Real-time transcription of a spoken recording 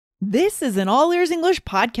This is an All Ears English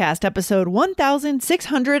podcast, episode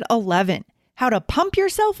 1611, How to Pump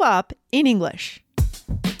Yourself Up in English.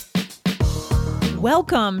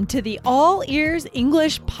 Welcome to the All Ears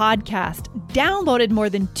English podcast, downloaded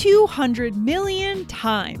more than 200 million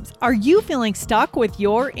times. Are you feeling stuck with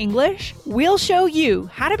your English? We'll show you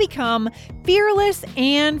how to become fearless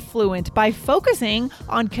and fluent by focusing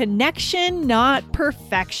on connection, not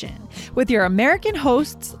perfection. With your American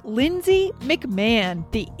hosts, Lindsay McMahon,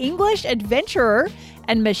 the English adventurer,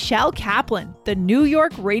 and Michelle Kaplan, the New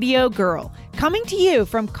York radio girl, coming to you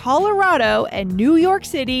from Colorado and New York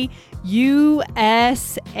City,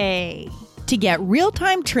 USA. To get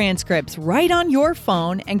real-time transcripts right on your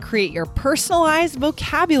phone and create your personalized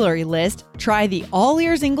vocabulary list, try the All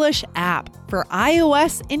Ears English app for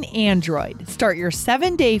iOS and Android. Start your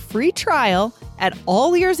 7-day free trial at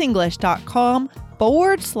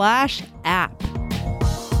allearsenglish.com/app.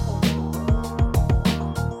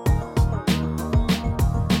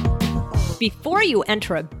 Before you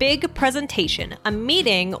enter a big presentation, a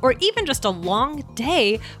meeting, or even just a long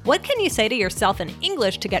day, what can you say to yourself in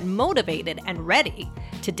English to get motivated and ready?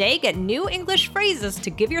 Today, get new English phrases to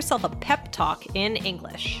give yourself a pep talk in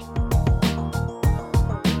English.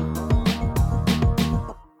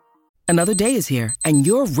 Another day is here, and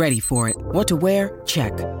you're ready for it. What to wear?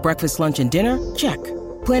 Check. Breakfast, lunch, and dinner? Check.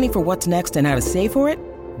 Planning for what's next and how to save for it?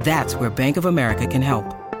 That's where Bank of America can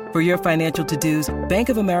help. For your financial to-dos, Bank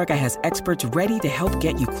of America has experts ready to help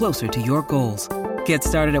get you closer to your goals. Get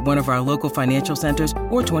started at one of our local financial centers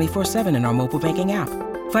or 24/7 in our mobile banking app.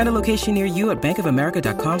 Find a location near you at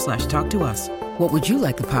bankofamerica.com/talktous. What would you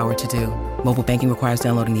like the power to do? Mobile banking requires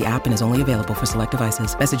downloading the app and is only available for select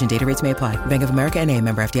devices. Message and data rates may apply. Bank of America N.A.,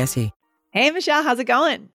 member FDIC. Hey, Michelle, how's it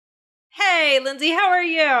going? Hey, Lindsay, how are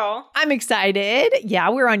you? I'm excited. Yeah,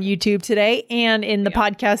 we're on YouTube today and in the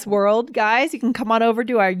podcast world. Guys, you can come on over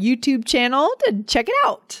to our YouTube channel to check it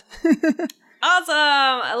out. Awesome.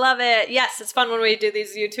 I love it. Yes, it's fun when we do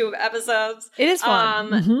these YouTube episodes. It is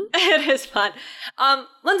fun. It is fun.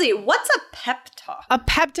 Lindsay, what's a pep talk? A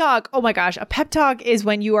pep talk. Oh my gosh. A pep talk is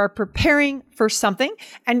when you are preparing for something,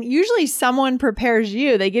 and usually someone prepares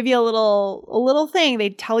you. They give you a little thing.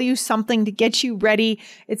 They tell you something to get you ready.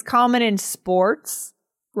 It's common in sports,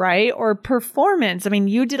 right? Or performance. I mean,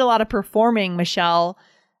 you did a lot of performing, Michelle,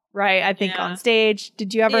 right? I think on stage.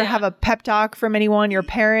 Did you ever have a pep talk from anyone, your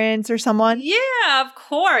parents or someone? Yeah, of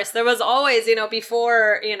course. There was always,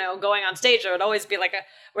 before, going on stage, there would always be like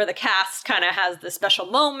where the cast kind of has this special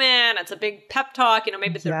moment. It's a big pep talk,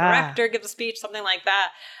 maybe the director gives a speech, something like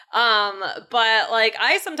that. But like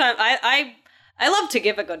I sometimes, I love to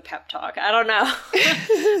give a good pep talk. I don't know.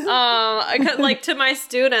 Like to my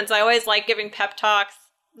students, I always like giving pep talks,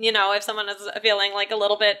 if someone is feeling like a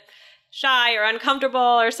little bit shy or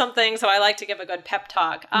uncomfortable or something. So I like to give a good pep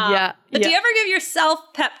talk. But do you ever give yourself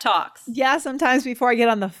pep talks? Yeah, sometimes before I get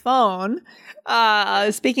on the phone.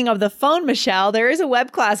 Speaking of the phone, Michelle, there is a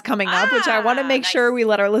web class coming up, which I want to make sure we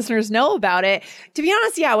let our listeners know about it. To be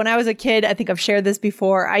honest, when I was a kid, I think I've shared this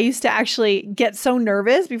before, I used to actually get so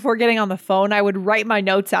nervous before getting on the phone, I would write my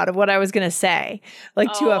notes out of what I was going to say,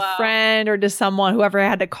 like to a friend or to someone, whoever I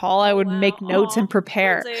had to call, I would make notes and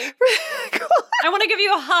prepare. I want to give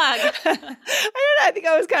you a hug. I don't know. I think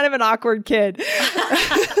I was kind of an awkward kid.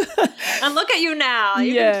 And look at you now.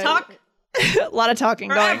 You can talk. A lot of talking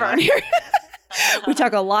going on here. We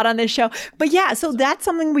talk a lot on this show. But so that's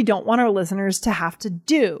something we don't want our listeners to have to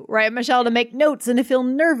do, right, Michelle? To make notes and to feel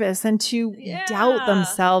nervous and to doubt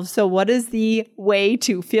themselves. So what is the way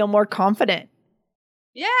to feel more confident?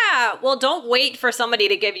 Yeah. Well, don't wait for somebody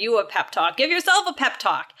to give you a pep talk. Give yourself a pep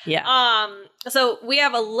talk. Yeah. So we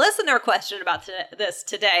have a listener question about this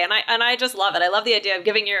today, and I just love it. I love the idea of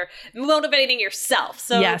motivating yourself.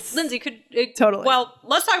 So Lindsay, totally. Well,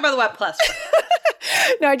 let's talk about the web class.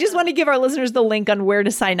 No, I just want to give our listeners the link on where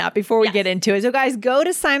to sign up before we get into it. So guys, go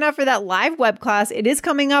to sign up for that live web class. It is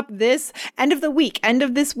coming up this end of this week and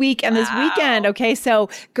this weekend. Okay. So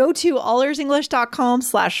go to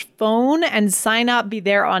allearsenglish.com/phone and sign up, be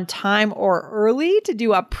there on time or early to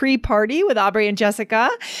do a pre-party with Aubrey and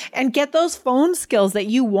Jessica and get those phone skills that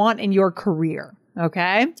you want in your career.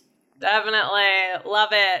 Okay. Definitely. Love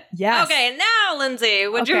it. Yes. Okay, now, Lindsay,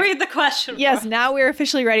 would you read the question? Yes, now we're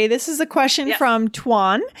officially ready. This is a question from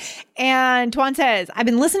Tuan. And Tuan says, I've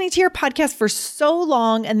been listening to your podcast for so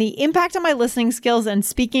long and the impact on my listening skills and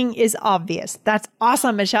speaking is obvious. That's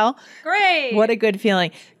awesome, Michelle. Great. What a good feeling.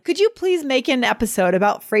 Could you please make an episode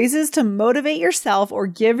about phrases to motivate yourself or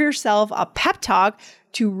give yourself a pep talk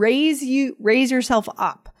to raise yourself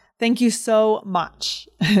up? Thank you so much.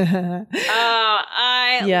 I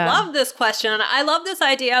love this question. I love this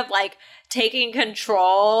idea of like taking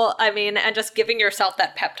control, I mean, and just giving yourself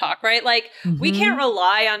that pep talk, right? Like, we can't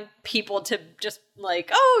rely on people to just like,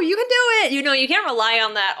 oh, you can do it. You know, you can't rely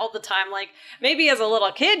on that all the time. Like, maybe as a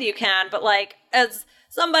little kid you can, but like, as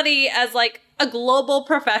somebody, as like a global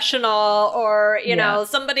professional or, you know,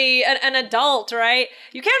 somebody, an adult, right?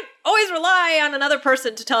 You can't always rely on another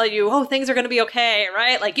person to tell you, oh, things are going to be okay,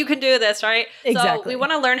 right? Like, you can do this, right? Exactly. So we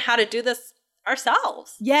want to learn how to do this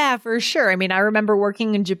ourselves. Yeah, for sure. I mean, I remember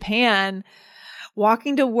working in Japan,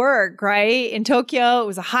 walking to work, right? In Tokyo, it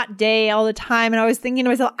was a hot day all the time. And I was thinking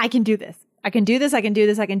to myself, I can do this. I can do this. I can do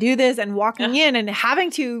this. I can do this. And walking in and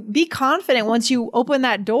having to be confident once you open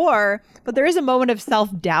that door. But there is a moment of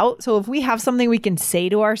self-doubt. So if we have something we can say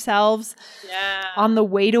to ourselves on the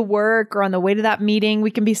way to work or on the way to that meeting,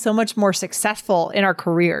 we can be so much more successful in our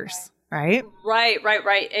careers. Right?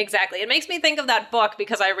 Right. Exactly. It makes me think of that book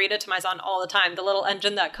because I read it to my son all the time, The Little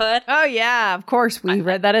Engine That Could. Oh, yeah. Of course. We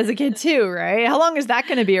read that as a kid too, right? How long is that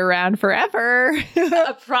going to be around? Forever?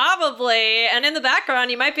 Probably. And in the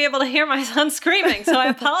background, you might be able to hear my son screaming. So I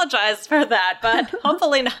apologize for that, but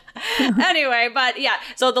hopefully not. Anyway, but yeah.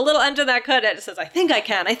 So The Little Engine That Could, it says, I think I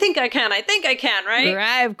can, I think I can, I think I can, right?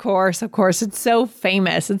 Right. Of course. It's so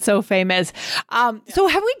famous. So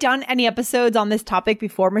have we done any episodes on this topic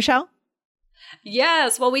before, Michelle?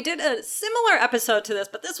 Yes. Well, we did a similar episode to this,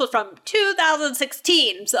 but this was from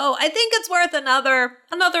 2016. So I think it's worth another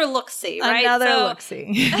look-see, right? Another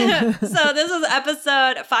look-see. So this is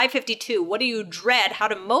episode 552. What do you dread? How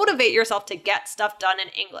to motivate yourself to get stuff done in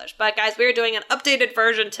English. But guys, we're doing an updated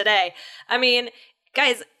version today. I mean,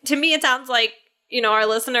 guys, to me, it sounds like, you know, our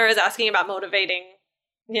listener is asking about motivating,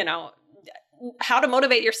 you know, how to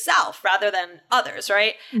motivate yourself rather than others,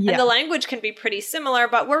 right? Yeah. And the language can be pretty similar,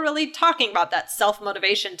 but we're really talking about that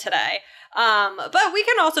self-motivation today. But we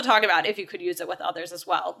can also talk about if you could use it with others as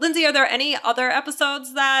well. Lindsay, are there any other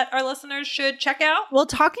episodes that our listeners should check out? Well,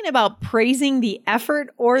 talking about praising the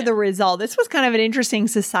effort or the result. This was kind of an interesting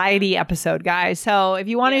society episode, guys. So if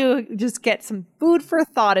you want to just get some food for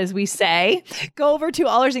thought, as we say, go over to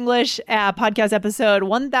All Ears English podcast episode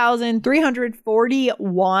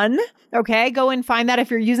 1341. Okay, go and find that.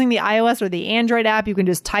 If you're using the iOS or the Android app, you can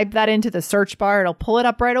just type that into the search bar. It'll pull it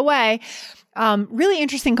up right away. Really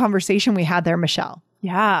interesting conversation we had there, Michelle.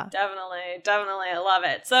 Yeah. Definitely. I love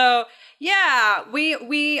it. So yeah,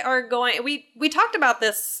 we are going, we talked about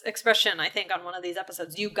this expression, I think, on one of these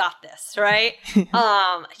episodes, you got this, right?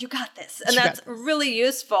 You got this. And that's really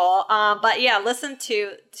useful. But yeah, listen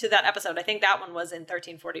to that episode. I think that one was in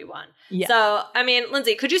 1341. Yeah. So, I mean,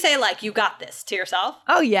 Lindsay, could you say like, you got this to yourself?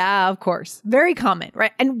 Oh yeah, of course. Very common,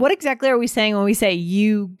 right? And what exactly are we saying when we say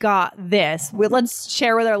you got this? Let's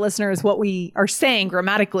share with our listeners what we are saying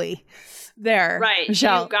grammatically. There, right?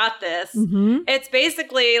 Michelle. You got this. Mm-hmm. It's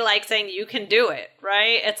basically like saying you can do it,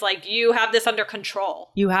 right? It's like you have this under control.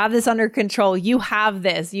 You have this under control. You have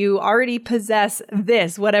this. You already possess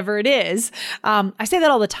this, whatever it is. I say that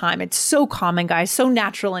all the time. It's so common, guys. So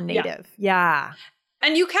natural and native. Yeah.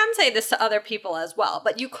 And you can say this to other people as well,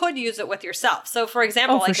 but you could use it with yourself. So, for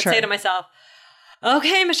example, I could say to myself,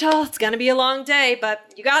 okay, Michelle, it's going to be a long day, but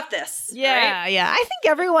you got this. Yeah, right? Yeah. I think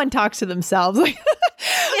everyone talks to themselves. I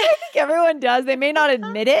think everyone does. They may not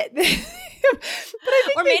admit it.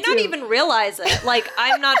 Or may not even realize it. Like,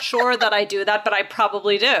 I'm not sure that I do that, but I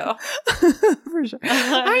probably do. For sure.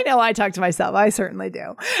 I know I talk to myself. I certainly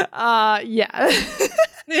do. Yeah.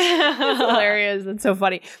 It's hilarious. It's so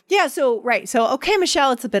funny. Yeah. So, right. So, okay,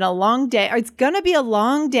 Michelle, it's been a long day. It's going to be a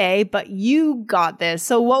long day, but you got this.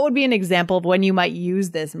 So what would be an example of when you might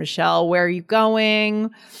use this, Michelle? Where are you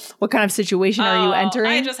going? What kind of situation are you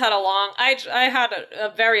entering? I just had I had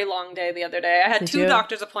a very long day the other day. I had two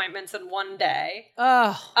doctor's appointments in one day.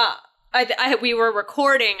 Oh. We were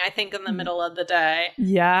recording, I think, in the middle of the day.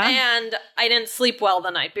 Yeah. And I didn't sleep well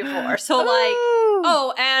the night before. So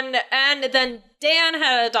and then Dan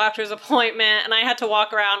had a doctor's appointment and I had to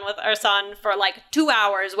walk around with our son for like 2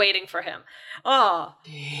 hours waiting for him. Oh,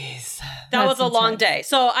 jeez. That was a long day.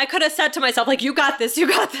 So I could have said to myself, like, you got this.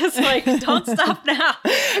 Like, don't stop now.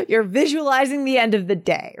 You're visualizing the end of the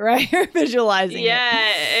day, right? You're visualizing it.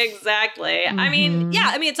 Yeah, exactly.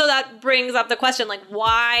 Mm-hmm. So that brings up the question, like,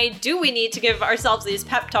 why do we need to give ourselves these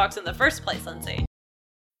pep talks in the first place, Lindsay?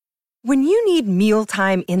 When you need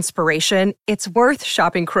mealtime inspiration, it's worth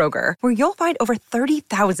shopping Kroger, where you'll find over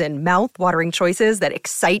 30,000 mouth-watering choices that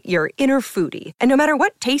excite your inner foodie. And no matter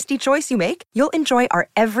what tasty choice you make, you'll enjoy our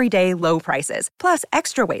everyday low prices, plus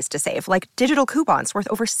extra ways to save, like digital coupons worth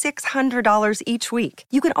over $600 each week.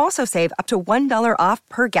 You can also save up to $1 off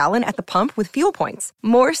per gallon at the pump with fuel points.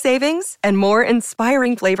 More savings and more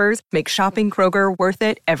inspiring flavors make shopping Kroger worth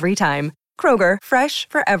it every time. Kroger, fresh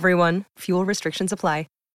for everyone. Fuel restrictions apply.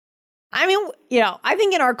 I mean, I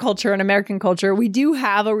think in our culture, in American culture, we do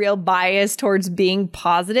have a real bias towards being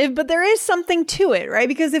positive, but there is something to it, right?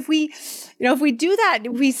 Because if we do that,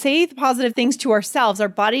 if we say positive things to ourselves, our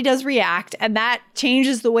body does react, and that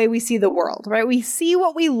changes the way we see the world, right? We see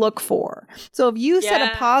what we look for. So if you set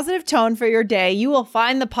a positive tone for your day, you will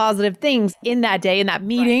find the positive things in that day, in that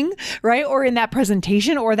meeting, right? Or in that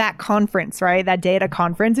presentation or that conference, right? That day at a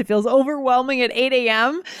conference, it feels overwhelming at 8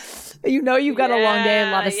 a.m. You've got a long day,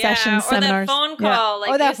 a lot of sessions, seminars. Or that phone call,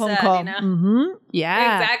 like you said, Mm-hmm.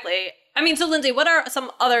 Yeah. Exactly. I mean, so Lindsay, what are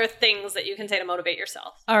some other things that you can say to motivate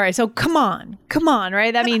yourself? All right. So come on,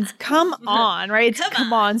 right? That means come on, right? It's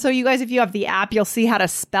come on. So you guys, if you have the app, you'll see how to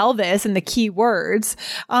spell this and the key words.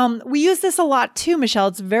 We use this a lot too, Michelle.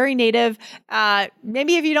 It's very native.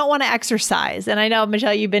 Maybe if you don't want to exercise. And I know,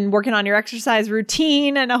 Michelle, you've been working on your exercise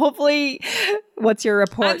routine, and hopefully, what's your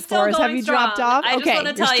report for us? Have you dropped off? I just want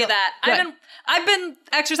to tell you that. I've been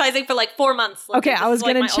exercising for like 4 months. Okay, I was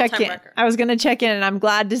going to check in. I was going to check in, and I'm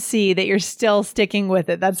glad to see that you're still sticking with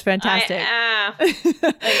it. That's fantastic. I am.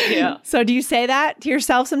 Thank you. So do you say that to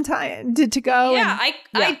yourself sometime to go? Yeah,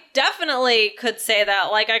 I definitely could say that.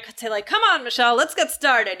 Like I could say like, come on, Michelle, let's get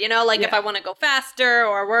started. If I want to go faster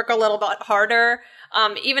or work a little bit harder.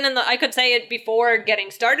 I could say it before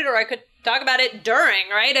getting started, or I could talk about it during,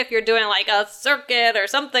 right? If you're doing like a circuit or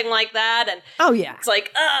something like that. And it's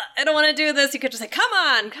like, I don't want to do this. You could just say, come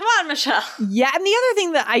on, Michelle. Yeah. And the other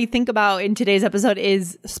thing that I think about in today's episode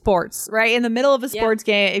is sports, right? In the middle of a sports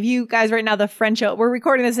game, if you guys right now, we're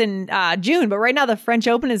recording this in June, but right now the French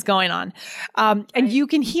Open is going on. And you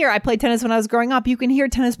can hear, I played tennis when I was growing up. You can hear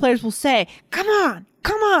tennis players will say, come on,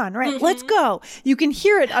 right? Mm-hmm. Let's go. You can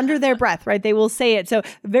hear it under their breath, right? They will say it. So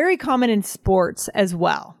very common in sports as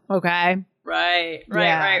well. Okay. Right.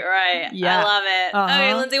 Yeah. I love it.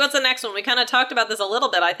 Okay, Lindsay, what's the next one? We kind of talked about this a little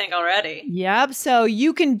bit, I think, already. Yep. So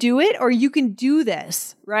you can do it or you can do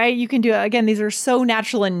this, right? You can do it. Again, these are so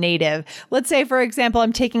natural and native. Let's say, for example,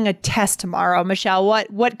 I'm taking a test tomorrow. Michelle,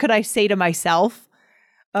 what could I say to myself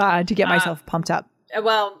to get myself pumped up?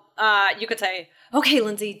 Well, you could say, okay,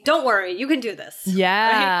 Lindsay, don't worry. You can do this.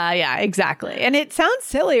 Yeah, right? Yeah, exactly. And it sounds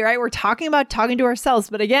silly, right? We're talking about talking to ourselves.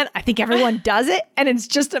 But again, I think everyone does it. And it's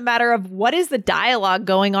just a matter of what is the dialogue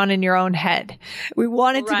going on in your own head. We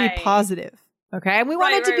want it to be positive. Okay. And we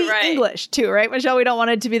want it to be English too, right, Michelle? We don't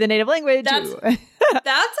want it to be the native language. That's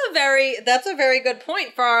a very good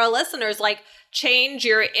point for our listeners. Like, change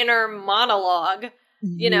your inner monologue.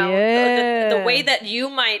 The way that you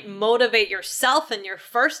might motivate yourself in your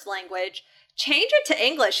first language. Change it to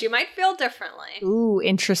English. You might feel differently. Ooh,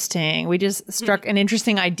 interesting. We just struck an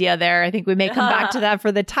interesting idea there. I think we may come back to that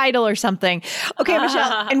for the title or something. Okay,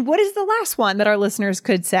 Michelle. And what is the last one that our listeners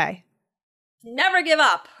could say? Never give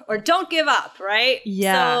up, or don't give up, right?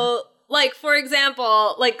 Yeah. So, like, for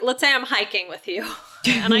example, like, let's say I'm hiking with you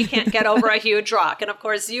and I can't get over a huge rock. And of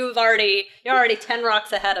course, you're already 10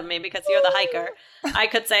 rocks ahead of me because you're the hiker. I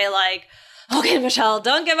could say like, okay, Michelle,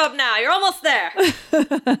 don't give up now. You're almost there.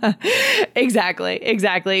 Exactly.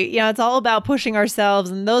 It's all about pushing ourselves.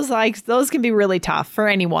 And those can be really tough for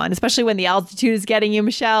anyone, especially when the altitude is getting you,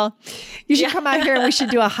 Michelle. You should come out here and we should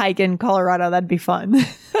do a hike in Colorado. That'd be fun.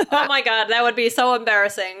 Oh my God, that would be so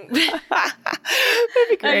embarrassing. That'd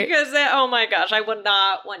be great. Because, oh my gosh, I would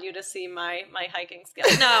not want you to see my hiking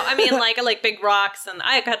skills. No, I mean like big rocks, and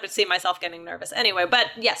I could see myself getting nervous anyway. But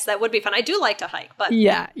yes, that would be fun. I do like to hike, but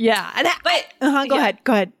yeah. Go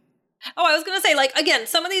ahead. Oh, I was going to say, like, again,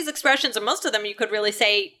 some of these expressions, and most of them you could really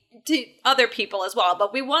say to other people as well.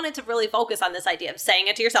 But we wanted to really focus on this idea of saying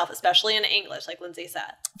it to yourself, especially in English, like Lindsay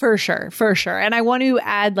said. For sure. And I want to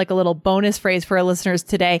add like a little bonus phrase for our listeners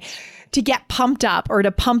today to get pumped up or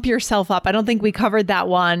to pump yourself up. I don't think we covered that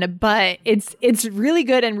one, but it's really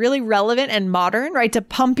good and really relevant and modern, right? To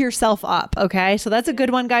pump yourself up. Okay. So that's a good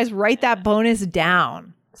one, guys. Write that bonus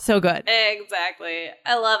down. So good. Exactly.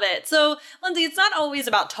 I love it. So, Lindsay, it's not always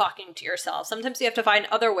about talking to yourself. Sometimes you have to find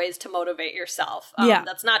other ways to motivate yourself.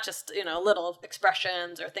 That's not just, little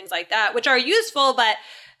expressions or things like that, which are useful, but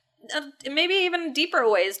maybe even deeper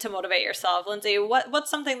ways to motivate yourself. Lindsay, what's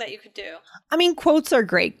something that you could do? I mean, quotes are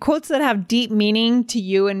great. Quotes that have deep meaning to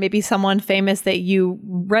you and maybe someone famous that you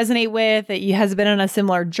resonate with, that has been on a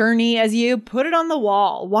similar journey as you. Put it on the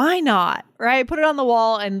wall. Why not? Right? Put it on the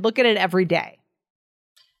wall and look at it every day.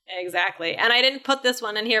 Exactly. And I didn't put this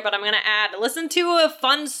one in here, but I'm going to add, listen to a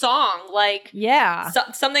fun song, like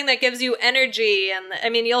something that gives you energy. And I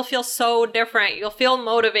mean, you'll feel so different. You'll feel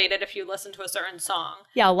motivated if you listen to a certain song.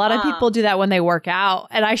 Yeah, a lot of people do that when they work out.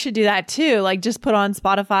 And I should do that too. Like just put on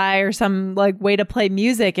Spotify or some like way to play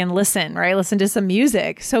music and listen, right? Listen to some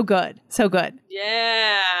music. So good. So good.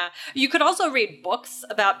 Yeah. You could also read books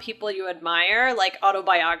about people you admire, like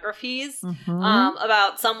autobiographies,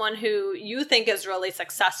 about someone who you think is really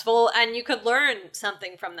successful, and you could learn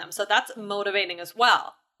something from them. So that's motivating as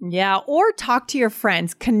well. Yeah. Or talk to your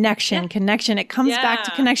friends. Connection. It comes back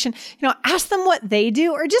to connection. You know, ask them what they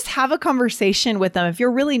do or just have a conversation with them. If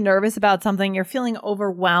you're really nervous about something, you're feeling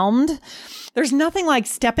overwhelmed, there's nothing like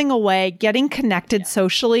stepping away, getting connected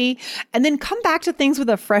socially, and then come back to things with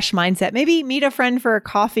a fresh mindset. Maybe meet a friend for a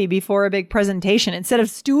coffee before a big presentation instead of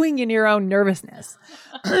stewing in your own nervousness,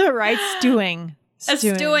 right? Stewing in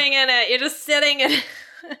it. You're just sitting in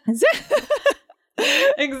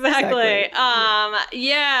Exactly.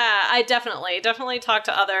 Yeah, I definitely talk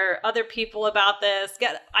to other people about this.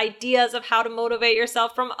 Get ideas of how to motivate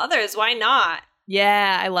yourself from others. Why not?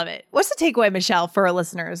 Yeah, I love it. What's the takeaway, Michelle, for our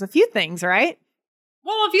listeners? A few things, right?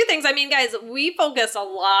 Well, a few things. I mean, guys, we focus a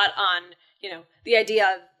lot on, the idea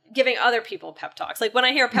of giving other people pep talks. Like when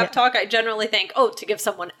I hear pep talk, I generally think, to give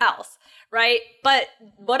someone else, right? But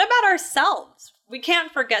what about ourselves? We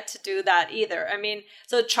can't forget to do that either. I mean,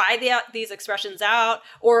 so try these expressions out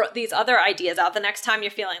or these other ideas out the next time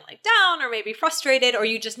you're feeling like down or maybe frustrated or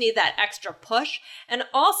you just need that extra push. And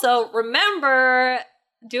also remember,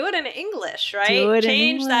 do it in English, right?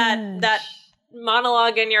 Change that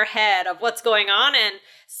monologue in your head of what's going on and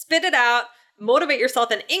spit it out. Motivate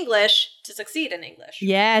yourself in English to succeed in English.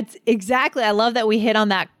 Yeah, exactly. I love that we hit on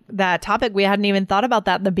that topic. We hadn't even thought about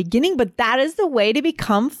that in the beginning, but that is the way to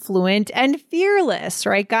become fluent and fearless,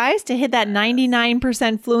 right, guys? To hit that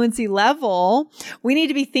 99% fluency level, we need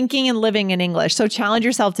to be thinking and living in English. So challenge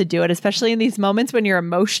yourself to do it, especially in these moments when your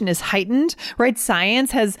emotion is heightened, right?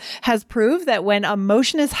 Science has proved that when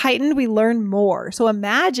emotion is heightened, we learn more. So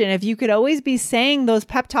imagine if you could always be saying those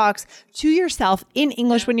pep talks to yourself in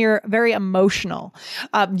English when you're very emotional.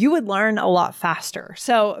 You would learn a lot faster.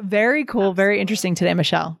 So very cool, very interesting today,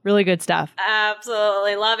 Michelle. Really good stuff.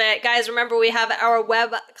 Absolutely love it. Guys, remember we have our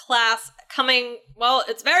web class coming. Well,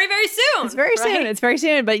 it's very, very soon. It's very soon. It's very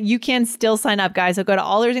soon, but you can still sign up, guys. So go to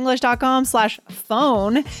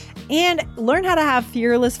allearsenglish.com/phone and learn how to have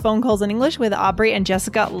fearless phone calls in English with Aubrey and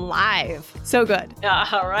Jessica live. So good.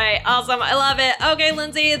 All right. Awesome. I love it. Okay,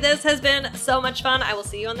 Lindsay, this has been so much fun. I will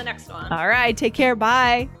see you on the next one. All right. Take care.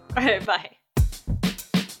 Bye. All right. Bye.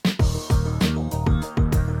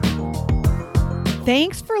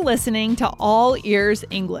 Thanks for listening to All Ears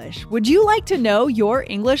English. Would you like to know your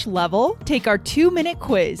English level? Take our 2-minute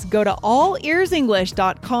quiz. Go to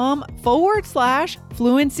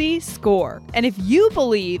allearsenglish.com/fluency score. And if you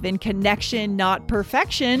believe in connection, not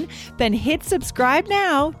perfection, then hit subscribe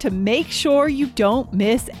now to make sure you don't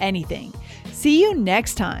miss anything. See you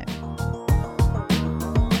next time.